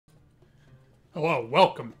Hello,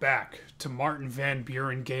 welcome back to Martin Van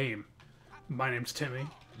Buren Game. My name's Timmy.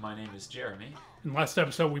 My name is Jeremy. In last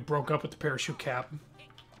episode, we broke up with the parachute cap,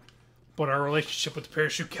 but our relationship with the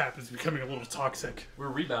parachute cap is becoming a little toxic. We're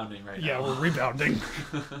rebounding right now. Yeah, we're rebounding.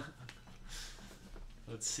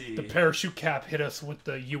 Let's see. The parachute cap hit us with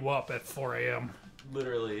the "you up" at 4 a.m.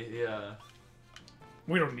 Literally, yeah.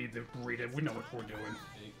 We don't need to read it. We know what we're doing.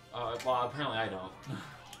 Well, apparently I don't.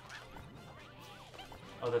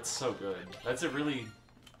 Oh, that's so good. That's a really...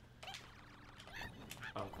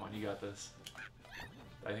 Oh, come on, you got this.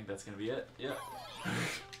 I think that's gonna be it. Yeah.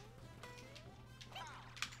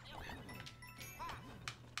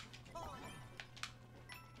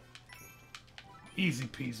 Easy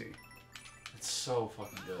peasy. It's so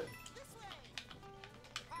fucking good.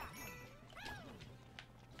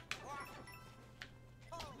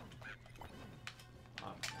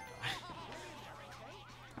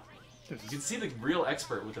 You can see the real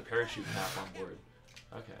expert with the parachute cap on board.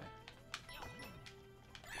 Okay.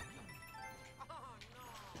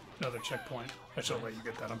 Another checkpoint. I should let you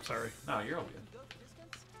get that. I'm sorry. No, you're all good.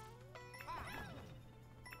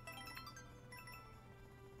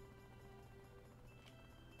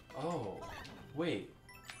 Oh, wait.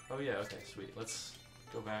 Oh yeah, okay, sweet. Let's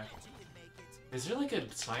go back. Is there like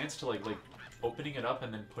a science to like opening it up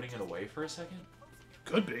and then putting it away for a second?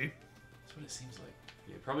 Could be. That's what it seems like.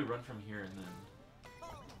 Yeah, probably run from here and then...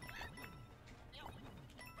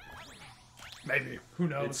 Maybe. Who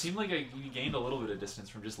knows? It seemed like you gained a little bit of distance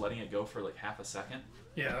from just letting it go for like half a second.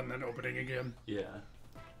 Yeah, and then opening again. Yeah.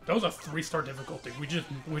 That was a 3-star difficulty. We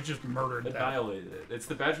just murdered that. Annihilated it. It's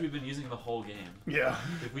the badge we've been using the whole game. Yeah.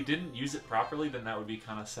 If we didn't use it properly, then that would be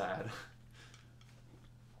kind of sad.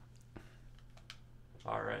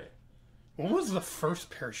 Alright. What was the first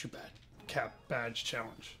parachute cap badge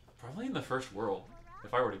challenge? Probably in the first world,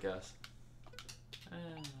 if I were to guess.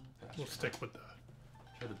 We'll stick with that.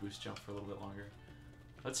 Try the boost jump for a little bit longer.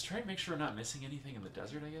 Let's try and make sure we're not missing anything in the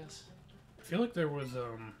desert, I guess. I feel like there was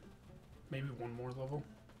maybe one more level.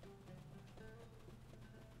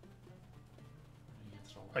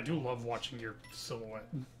 I do love watching your silhouette.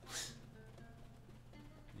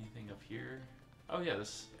 Anything up here? Oh yeah,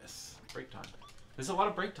 this Yes. break time. There's a lot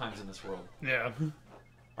of break times in this world. Yeah.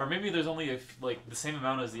 Or maybe there's only like the same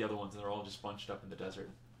amount as the other ones, and they're all just bunched up in the desert.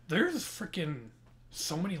 There's freaking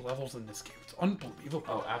so many levels in this game. It's unbelievable.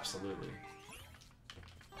 Oh, absolutely.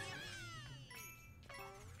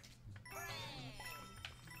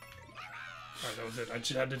 Alright, that was it. I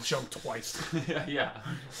just had to jump twice. Yeah.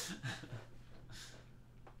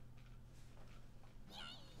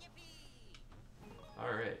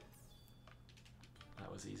 Alright.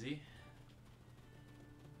 That was easy.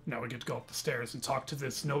 Now we get to go up the stairs and talk to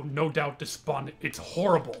this no doubt despondent. It's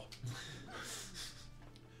horrible.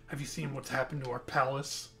 Have you seen what's happened to our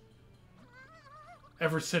palace?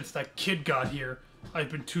 Ever since that kid got here, I've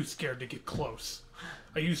been too scared to get close.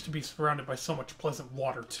 I used to be surrounded by so much pleasant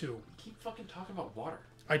water, too. Keep fucking talking about water.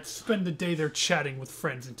 I'd spend the day there chatting with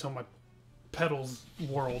friends until my petals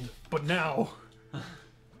whirled. But now...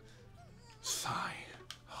 Sigh.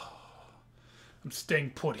 I'm staying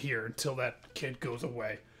put here until that kid goes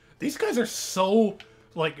away. These guys are so...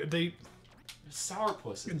 like, they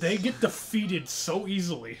Sourpusses. They get defeated so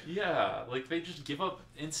easily. Yeah, like they just give up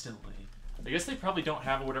instantly. I guess they probably don't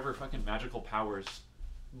have whatever fucking magical powers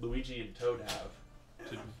Luigi and Toad have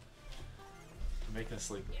to make this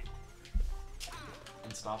like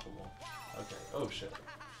unstoppable. Okay. Oh shit.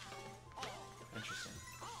 Interesting.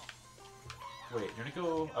 Wait, you're gonna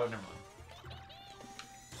go. Oh, never mind.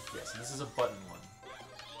 Yeah, so this is a button one.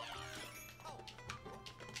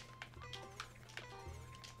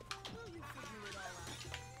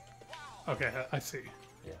 Okay, I see.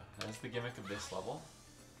 Yeah, that's the gimmick of this level.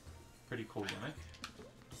 Pretty cool gimmick.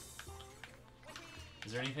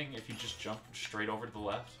 Is there anything if you just jump straight over to the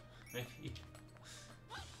left? Maybe?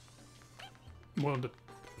 Well,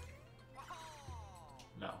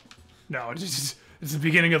 No. no, it's the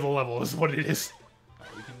beginning of the level is what it is.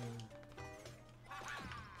 Alright, we can...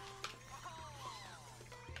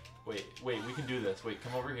 Wait, we can do this. Wait,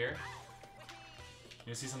 come over here.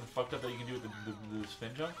 You see something fucked up that you can do with the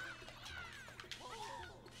spin jump?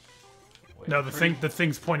 Wait, No, the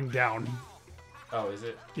thing's pointing down. Oh, is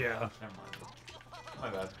it? Yeah. Never mind. My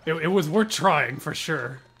bad. It was worth trying, for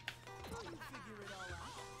sure.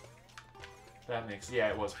 That makes... Yeah,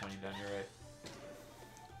 it was pointing down, you're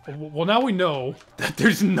right. Well, now we know that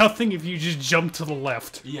there's nothing if you just jump to the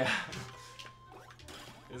left. Yeah.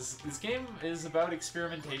 This game is about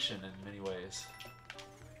experimentation in many ways.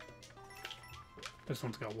 This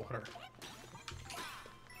one's got water.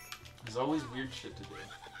 There's always weird shit to do.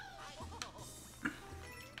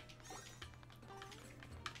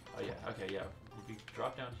 okay, yeah. We could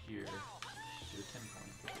drop down here to the 10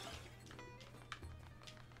 point.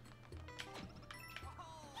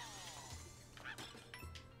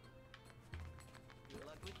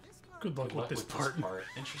 Good luck with this part.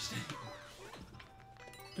 Interesting.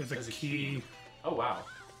 There's a key. Oh, wow.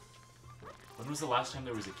 When was the last time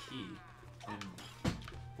there was a key?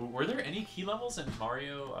 And were there any key levels in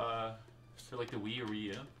Mario for like the Wii or Wii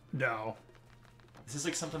U? No. This is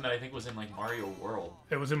like something that I think was in like Mario World.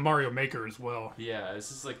 It was in Mario Maker as well. Yeah,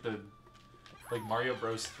 this is like like Mario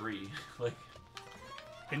Bros 3. Like,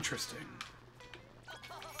 interesting.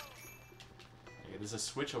 okay, there's a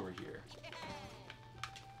switch over here. Okay.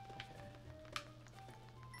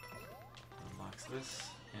 Unlocks this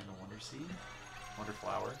and a Wonder Seed. Wonder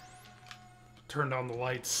Flower. Turned on the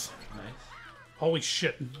lights. Nice. Holy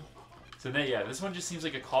shit. So then, yeah, this one just seems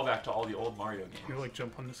like a callback to all the old Mario games. You like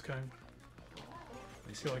jump on this guy?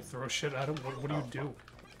 You like throw shit at him? What do you do?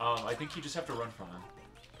 I think you just have to run from him.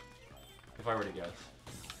 If I were to guess.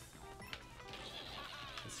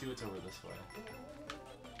 Let's see what's over this way.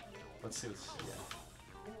 Let's see what's, yeah.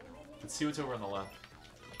 Let's see what's over on the left.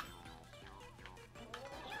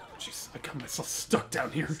 Jeez, I got myself stuck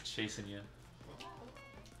down here. It's chasing you.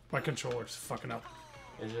 My controller's fucking up.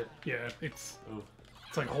 Is it? Yeah, it's Ooh.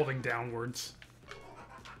 it's like holding downwards.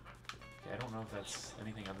 Okay, I don't know if that's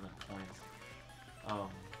anything other than points.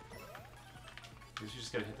 You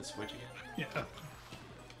just gotta hit the switch again? Yeah.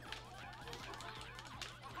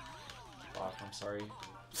 Fuck, I'm sorry.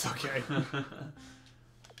 It's okay.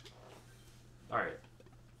 Alright.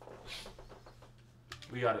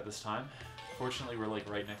 We got it this time. Fortunately, we're like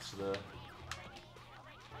right next to the...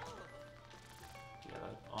 Yeah,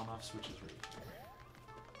 that on-off switch is right here.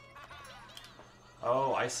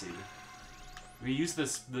 Oh, I see. We used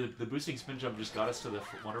this... The boosting spin jump just got us to the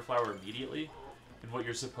Wonder Flower immediately. And what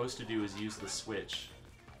you're supposed to do is use the switch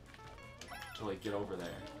to, like, get over there.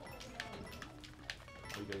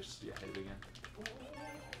 We gotta just, yeah, hit it again.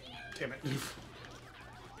 Damn it.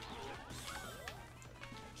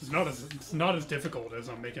 It's not as difficult as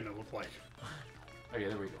I'm making it look like. Okay,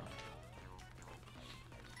 there we go.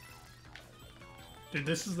 Dude,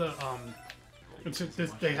 this is the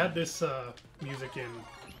they had this music in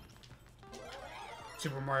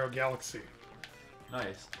Super Mario Galaxy.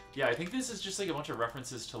 Nice. Yeah, I think this is just like a bunch of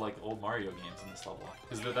references to like old Mario games in this level.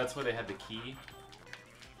 Because that's where they had the key.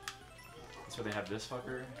 That's where they have this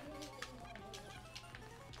fucker.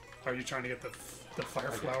 Are you trying to get the fire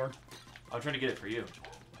flower? I'm trying to get it for you.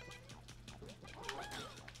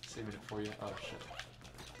 Saving it for you. Oh shit.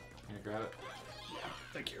 You gonna grab it? Yeah,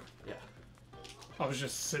 thank you. Yeah. I was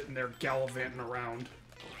just sitting there gallivanting around.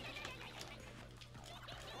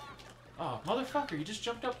 Oh, motherfucker, you just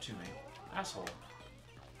jumped up to me. Asshole.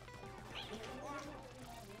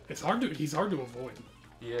 He's hard to avoid.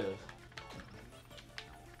 He is.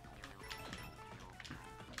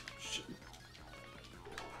 Shit.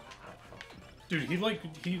 Dude, he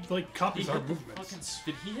copies our movements.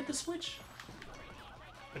 Did he hit the switch?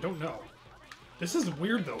 I don't know. This is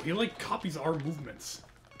weird though. He like copies our movements.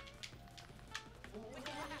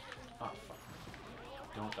 Oh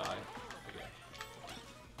fuck. Don't die. Okay.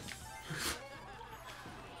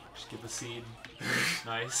 Just get the seed.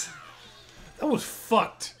 Nice. That was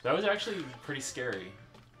fucked. That was actually pretty scary.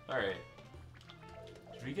 Alright.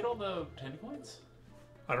 Did we get all the 10 coins?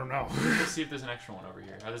 I don't know. Let's see if there's an extra one over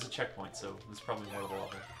here. Oh, there's a checkpoint, so there's probably more of the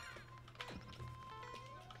level.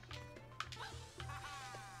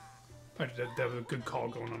 That was a good call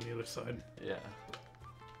going on the other side. Yeah.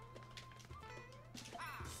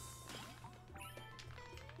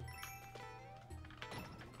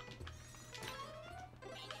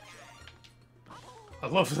 I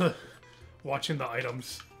love watching the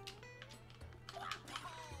items.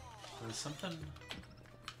 There's something...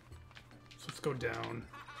 So let's go down.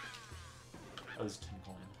 Oh, there's 10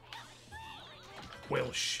 coin.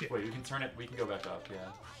 Well, shit. Wait, we can turn it... We can go back up,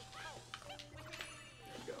 yeah. There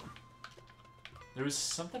we go. There was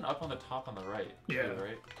something up on the top on the right. Yeah. Too,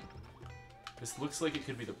 right? This looks like it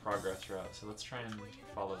could be the progress route, so let's try and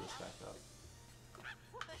follow this back up.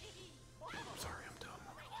 Sorry, I'm dumb.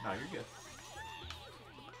 No, you're good.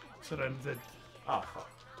 So then the... Oh, fuck.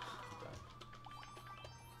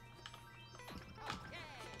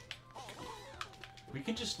 We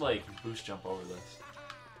can just, like, boost jump over this.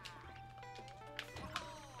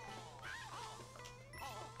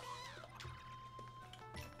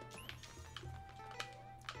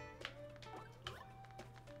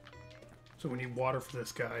 So we need water for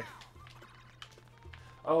this guy.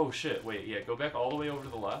 Oh, shit. Wait, yeah, go back all the way over to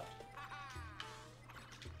the left.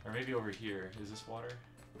 Or maybe over here. Is this water?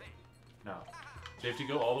 No. So you have to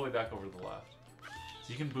go all the way back over to the left. So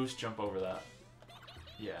You can boost jump over that.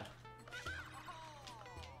 Yeah.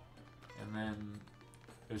 And then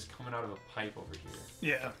it was coming out of a pipe over here.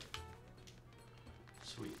 Yeah.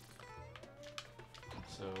 Sweet.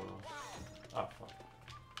 So... Oh, fuck.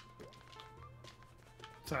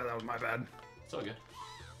 Sorry, that was my bad. It's all good.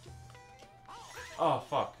 Oh,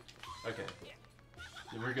 fuck. Okay.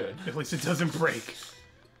 We're good. At least it doesn't break.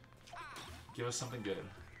 Give us something good.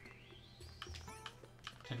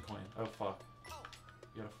 10 coin. Oh, fuck.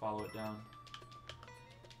 You gotta follow it down.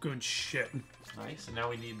 Good shit. Nice. And now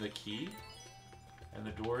we need the key. And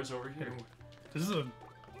the door is over here. This is a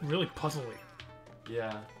really puzzly.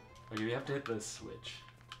 Yeah. Okay, we have to hit the switch.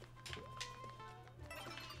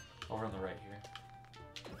 Over on the right here.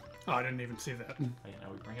 Oh, I didn't even see that. Okay,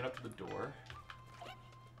 now we bring it up to the door.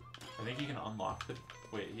 I think you can unlock the...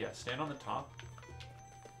 Wait, yeah, stand on the top.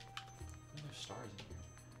 There's stars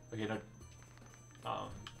in here. Okay, now...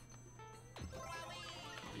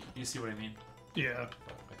 You see what I mean? Yeah.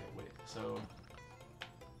 Okay, wait, so...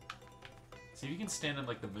 See if you can stand in,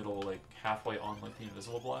 like, the middle, like, halfway on, like, the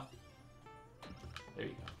invisible block. There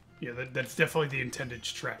you go. Yeah, that's definitely the intended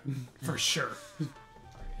strat. For sure. Okay,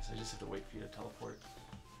 so I just have to wait for you to teleport.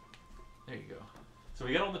 There you go. So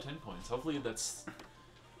we got all the 10 coins. Hopefully that's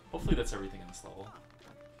everything in this level.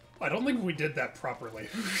 I don't think we did that properly.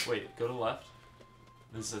 Wait, go to the left.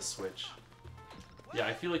 This is a switch. Yeah,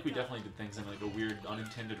 I feel like we definitely did things in like a weird,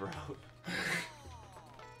 unintended route.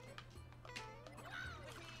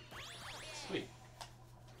 Sweet.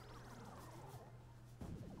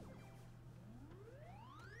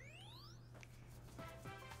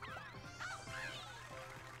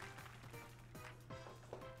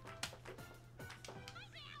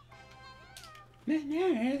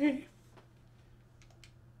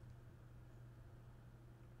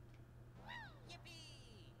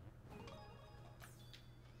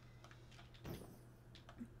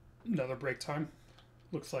 Another break time.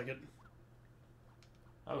 Looks like it.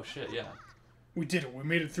 Oh shit, yeah. We did it. We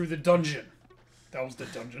made it through the dungeon. That was the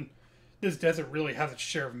dungeon. This desert really has its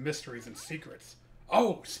share of mysteries and secrets.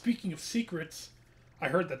 Oh, speaking of secrets, I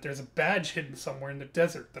heard that there's a badge hidden somewhere in the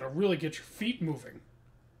desert that'll really get your feet moving.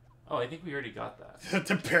 Oh, I think we already got that.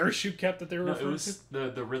 The parachute cap that they were No, it referring was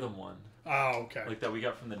the rhythm one. Oh, okay. Like that we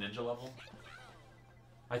got from the ninja level.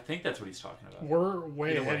 I think that's what he's talking about. We're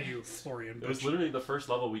way Either ahead way. of you, Florian. It was bitch. literally the first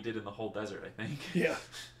level we did in the whole desert, I think. Yeah.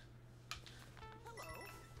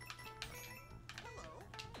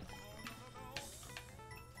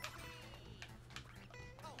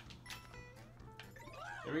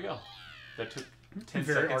 There we go. That took 10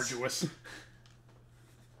 Very seconds. arduous.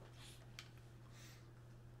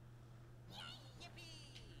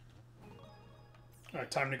 Alright,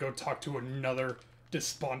 time to go talk to another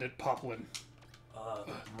despondent poplin.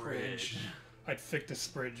 The bridge. I'd fix this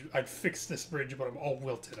bridge, but I'm all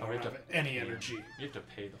wilted. I Oh, we don't have have to any pay. energy. You have to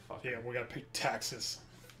pay the fuck. Yeah, we gotta pay taxes.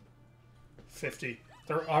 50.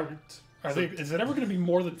 There aren't. Are they? Is it ever gonna be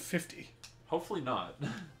more than 50? Hopefully not.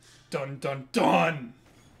 Dun dun dun!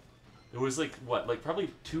 It was like what, like probably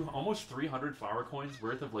almost 300 flower coins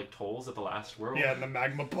worth of like tolls at the last world. Yeah, in the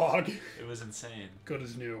magma bog. It was insane. Good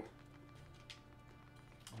as new.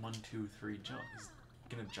 1, 2, 3, jump. He's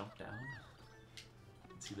gonna jump down.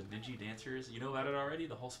 See the ninja dancers. You know about it already.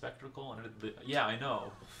 The whole spectacle and yeah, I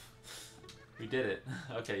know. We did it.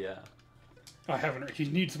 Okay, yeah. I haven't. He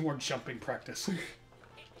needs more jumping practice. Alright, we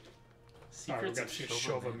Secrets got of to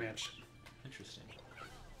Shova Shova Mansion. Mansion. Interesting.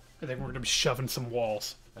 I think we're gonna be shoving some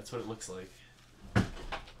walls. That's what it looks like.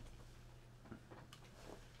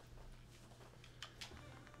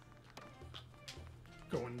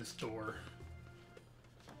 Go in this door.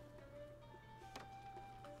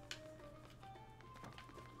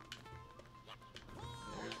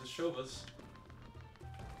 There's the Shovas.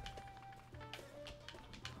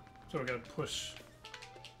 So we gotta push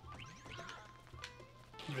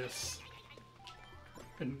this,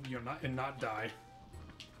 and not die.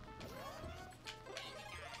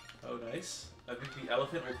 Oh, nice. I think the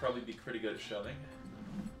elephant will probably be pretty good at shoving.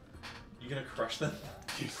 You gonna crush them?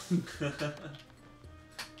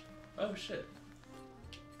 Oh shit.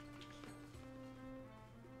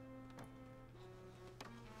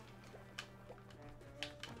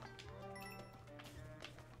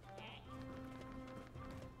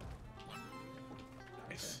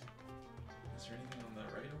 Nice. Is there anything on the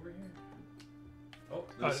right over here? Oh,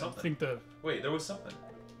 I there's something. think Wait, there was something.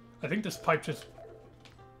 I think this pipe just.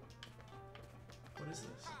 What is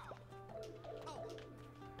this?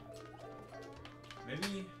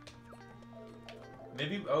 Maybe.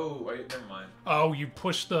 Oh, wait, never mind. Oh, you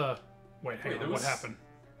push the. Wait, hang Wait, on. What happened?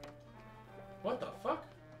 What the fuck?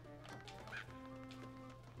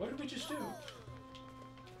 What did we just do?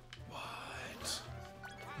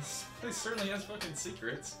 This place certainly has fucking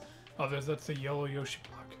secrets. Oh, that's a yellow Yoshi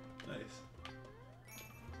block. Nice.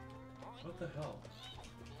 What the hell?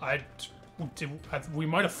 We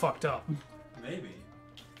might have fucked up. Maybe.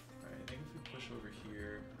 Alright, I think if we push over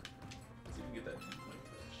here, let's see if we can get that 10 point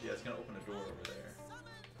push. Yeah, it's gonna open a door over there.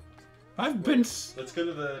 I've been. Let's go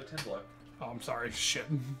to the 10 block. Oh, I'm sorry. Shit.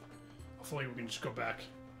 Hopefully we can just go back.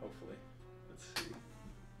 Hopefully. Let's see.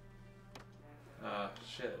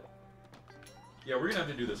 Shit. Yeah, we're gonna have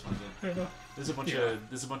to do this one again. Yeah. There's a bunch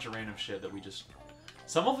of random shit that we just.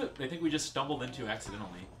 Some of it I think we just stumbled into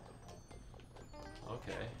accidentally.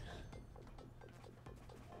 Okay.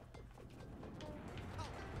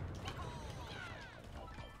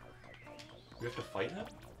 We have to fight him?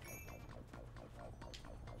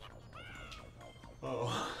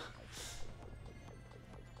 Oh.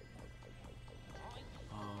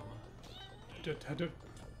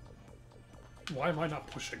 Why am I not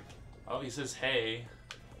pushing? Oh, he says, hey.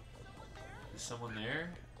 Is someone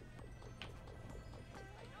there?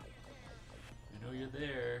 I know you're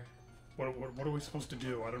there. What are we supposed to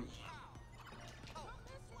do? I don't...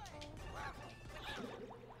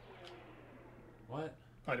 What?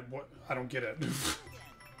 I don't get it.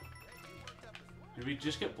 Did we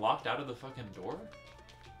just get blocked out of the fucking door?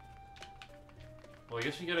 Well, I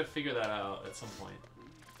guess we gotta figure that out at some point.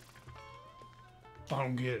 I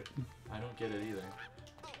don't get it. I don't get it either.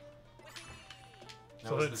 That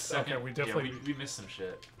So was that's... the second, okay, we definitely... Yeah, we missed some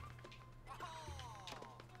shit.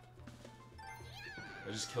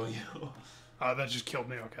 I just kill you. That just killed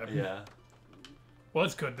me, okay. Yeah. Well,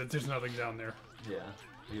 that's good that there's nothing down there. Yeah.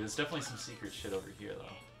 There's definitely some secret shit over here,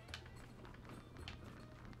 though.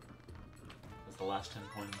 That's the last 10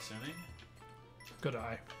 point, I'm assuming. Good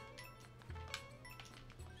eye.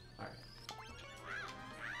 Alright.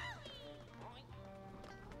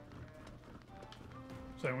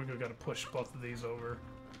 So we gotta push both of these over.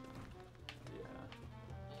 Yeah.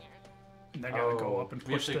 And then gotta go up and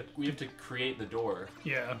push it. We have to create the door.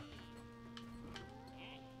 Yeah. Alright,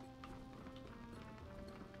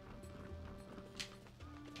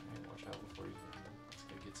 watch out before this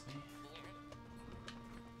guy gets me.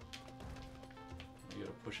 You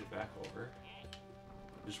gotta push it back over.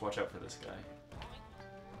 Just watch out for this guy.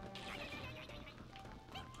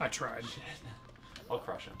 I tried. Shit. I'll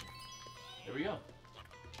crush him. There we go.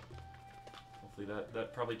 Hopefully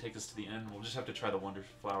that probably takes us to the end. We'll just have to try the Wonder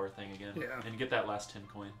Flower thing again. Yeah. And get that last 10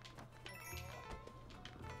 coin.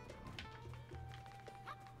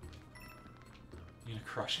 You gonna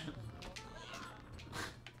crush him?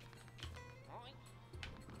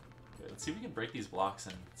 Okay, let's see if we can break these blocks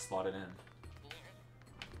and slot it in.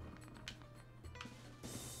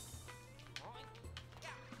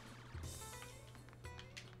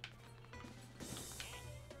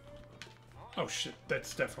 Oh shit,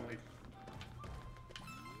 that's definitely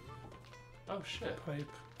Oh shit.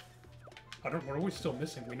 pipe. I don't. What are we still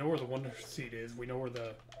missing? We know where the Wonder Seed is. We know where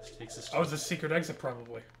the... This takes us Oh, it's a secret exit,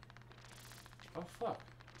 probably. Oh fuck.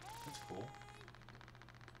 That's cool.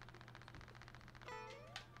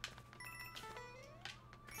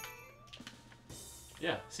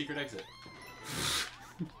 Yeah, secret exit.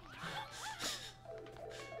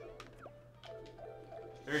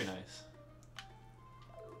 Very nice.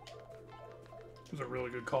 It was a really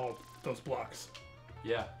good call, those blocks.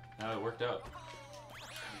 Yeah, now it worked out.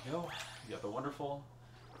 There we go. We got the wonderful.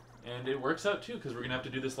 And it works out too, because we're gonna have to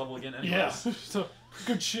do this level again anyways. Yeah, so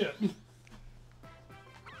good shit.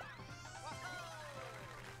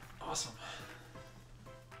 Awesome.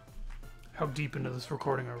 How deep into this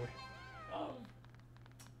recording are we?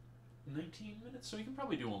 19 minutes, so we can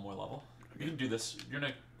probably do one more level. We can do this. You're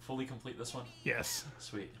gonna fully complete this one? Yes.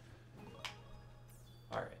 Sweet.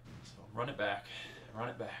 Alright, so run it back. Run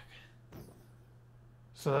it back.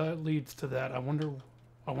 So that leads to that. I wonder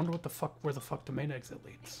what the fuck, where the fuck the main exit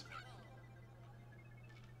leads.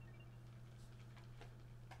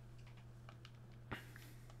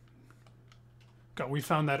 God, we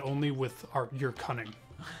found that only with your cunning.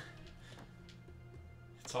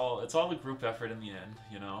 It's all a group effort in the end,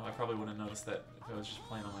 you know? I probably wouldn't have noticed that if I was just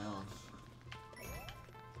playing on my own.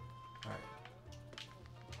 Alright.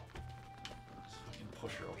 Let's fucking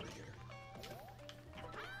push her over here.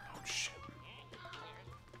 Oh shit.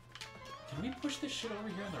 Can we push this shit over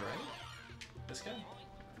here on the right? This guy?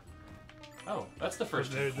 Oh, that's the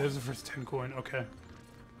first one. There's the first 10 coin, okay.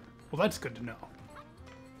 Well, that's good to know.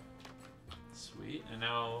 Sweet, and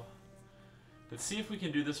now... Let's see if we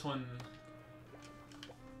can do this one...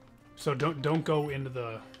 So don't go into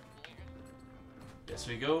the... Yeah, so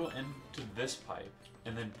we go into this pipe,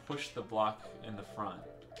 and then push the block in the front.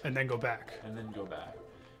 And then go back. And then go back.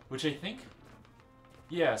 Which I think...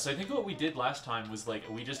 Yeah, so I think what we did last time was, like,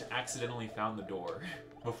 we just accidentally found the door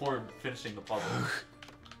before finishing the puzzle.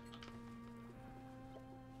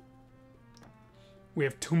 We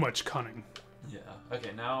have too much cunning. Yeah.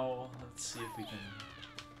 Okay, now let's see if we can...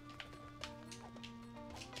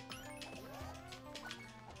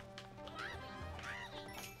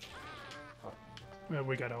 Fuck. Well,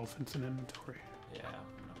 we got elephants in inventory. Yeah,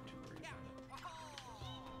 I'm not too worried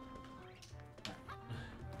about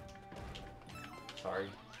it. Sorry.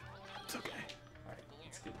 It's okay. Alright,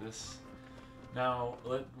 let's get this. Now,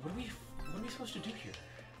 what are we supposed to do here?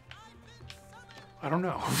 I don't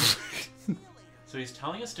know. So he's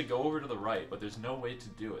telling us to go over to the right, but there's no way to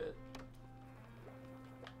do it.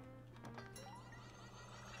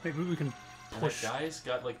 Maybe we can And push. that guy's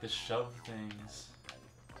got like the shove things.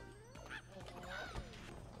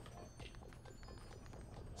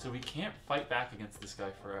 So we can't fight back against this guy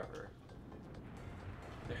forever.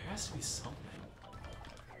 There has to be something.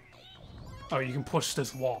 Oh, you can push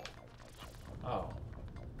this wall. Oh.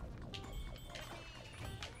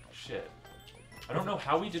 Shit. I don't know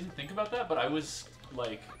how we didn't think about that, but I was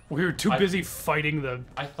like... We were too busy fighting the...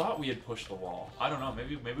 I thought we had pushed the wall. I don't know,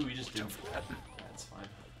 maybe we just didn't. That's fine.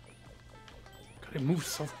 God, it moves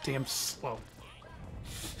so damn slow.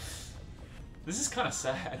 This is kind of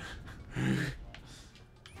sad.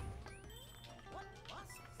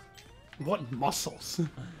 What muscles?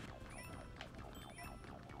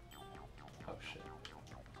 Oh shit.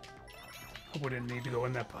 I wouldn't need to go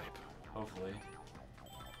in that pipe. Hopefully.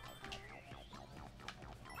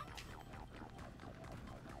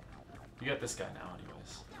 You got this guy now,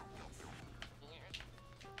 anyways.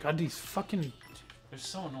 God, these fucking... They're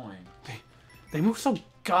so annoying. They move so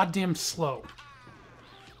goddamn slow.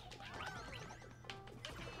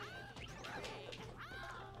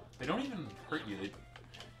 They don't even hurt you.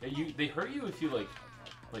 They hurt you if you like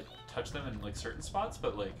touch them in like certain spots,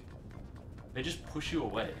 but like they just push you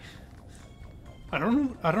away. I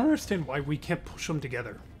don't understand why we can't push them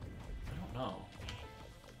together. I don't know.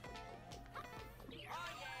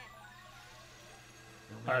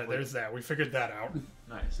 All right, there's that. We figured that out.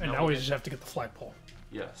 Nice. And now we just have to get the flagpole.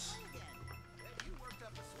 Yes.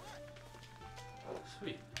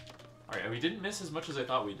 Sweet. Alright, we didn't miss as much as I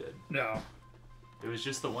thought we did. No. It was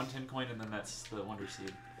just the 110 coin and then that's the Wonder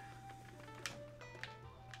Seed.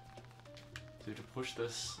 So you have to push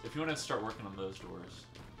this. If you want to start working on those doors.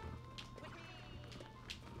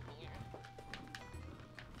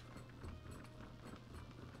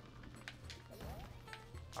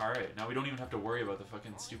 Alright, now we don't even have to worry about the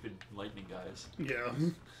fucking stupid lightning guys. Yeah.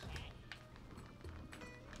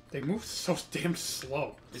 They move so damn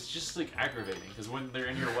slow. It's just like aggravating because when they're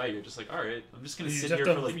in your way, you're just like, alright, I'm just gonna You sit just here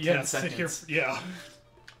have for to- like yeah, 10 sit here. seconds. Yeah.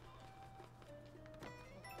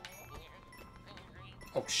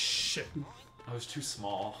 Oh shit. I was too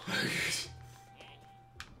small.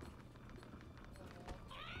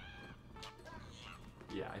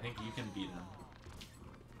 Yeah, I think you can beat him.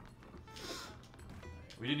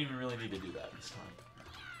 We didn't even really need to do that this time,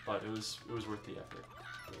 but it was worth the effort.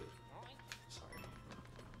 Wait, sorry.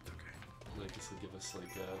 Okay. I feel like this will give us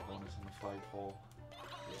like a bonus on the flagpole.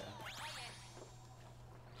 Yeah.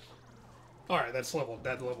 All right, that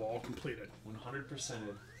level all completed.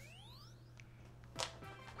 100%ed.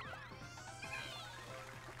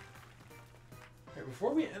 Alright,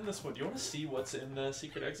 before we end this one, do you want to see what's in the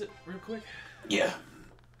secret exit real quick? Yeah.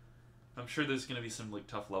 I'm sure there's going to be some like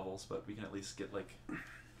tough levels, but we can at least get like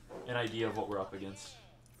an idea of what we're up against.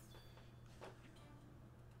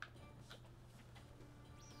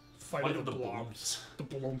 Fight Fight of the of the blobs. The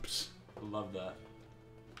blumps. I love that.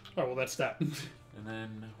 Oh well, that's that. And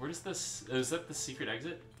then where does this? Is that the secret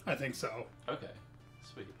exit? I think so. Okay,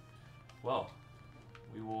 sweet. Well,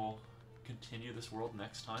 we will continue this world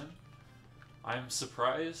next time. I'm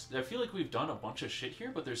surprised. I feel like we've done a bunch of shit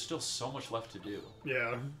here, but there's still so much left to do.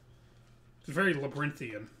 Yeah. It's very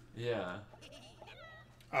labyrinthian. Yeah.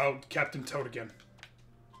 Oh, Captain Toad again.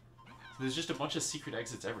 There's just a bunch of secret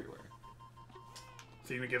exits everywhere.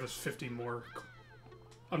 So you're gonna give us 50 more.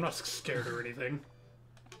 I'm not scared or anything.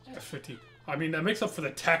 Yeah, 50. I mean, that makes up for the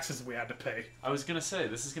taxes we had to pay. I was gonna say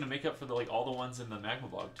this is gonna make up for the all the ones in the magma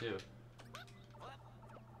bog too.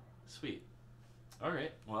 Sweet. All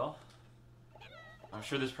right. Well, I'm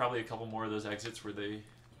sure there's probably a couple more of those exits where they.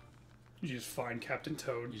 You just find Captain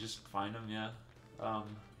Toad. You just find them, yeah.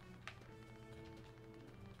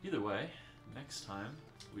 Either way, next time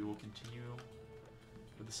we will continue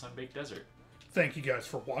with the Sun-Baked Desert. Thank you guys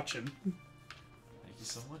for watching. Thank you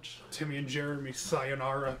so much. Timmy and Jeremy,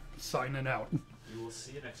 sayonara, signing out. We will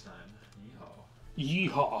see you next time. Yeehaw.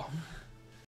 Yeehaw.